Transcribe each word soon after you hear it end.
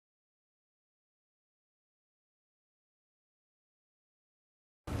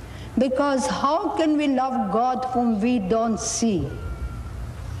Because how can we love God whom we don't see?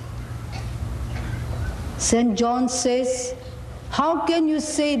 St. John says, how can you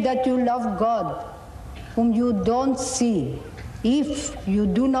say that you love God whom you don't see if you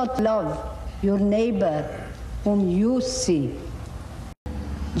do not love your neighbor whom you see?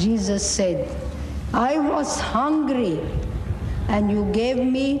 Jesus said, I was hungry and you gave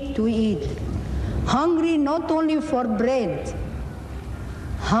me to eat. Hungry not only for bread,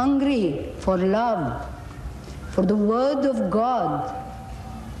 hungry for love, for the word of God,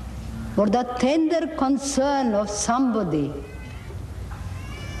 for the tender concern of somebody.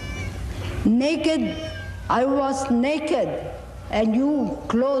 Naked, I was naked and you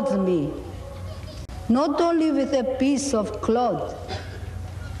clothed me. Not only with a piece of cloth.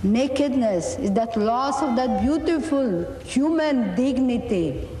 Nakedness is that loss of that beautiful human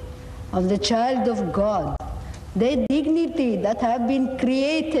dignity of the child of God. The dignity that have been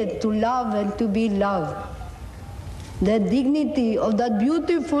created to love and to be loved. The dignity of that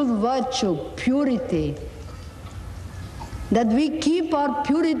beautiful virtue, purity. That we keep our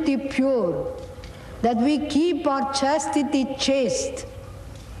purity pure. That we keep our chastity chaste.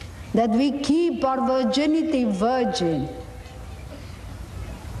 That we keep our virginity virgin.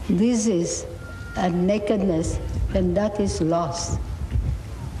 This is a nakedness when that is lost.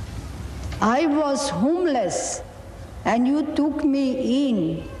 I was homeless and you took me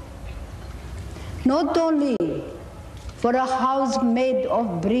in. Not only for a house made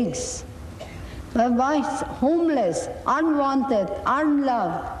of bricks, but I was homeless, unwanted,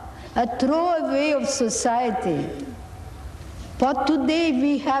 unloved, a throwaway of society. But today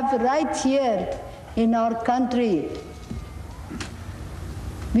we have right here in our country,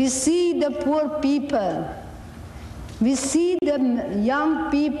 we see the poor people, we see the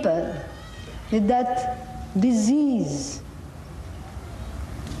young people with that disease,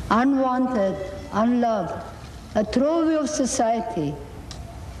 unwanted, unloved, a throwaway of society.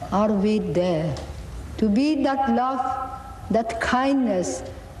 Are we there to be that love, that kindness,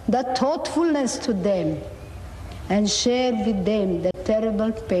 that thoughtfulness to them and share with them the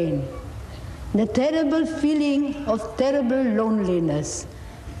terrible pain, the terrible feeling of terrible loneliness,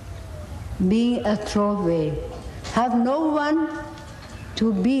 being a throwaway, have no one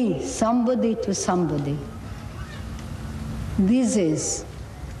to be somebody to somebody. This is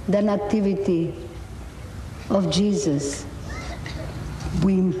the nativity of Jesus,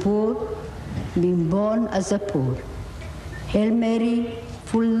 being poor, being born as a poor. Hail Mary,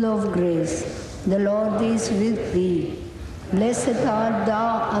 full of grace, the Lord is with thee. Blessed art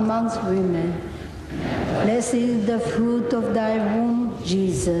thou amongst women. Blessed is the fruit of thy womb,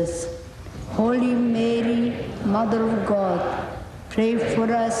 Jesus. Holy Mary, Mother of God, pray for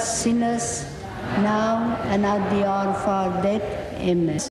us sinners, now and at the hour of our death. Amen.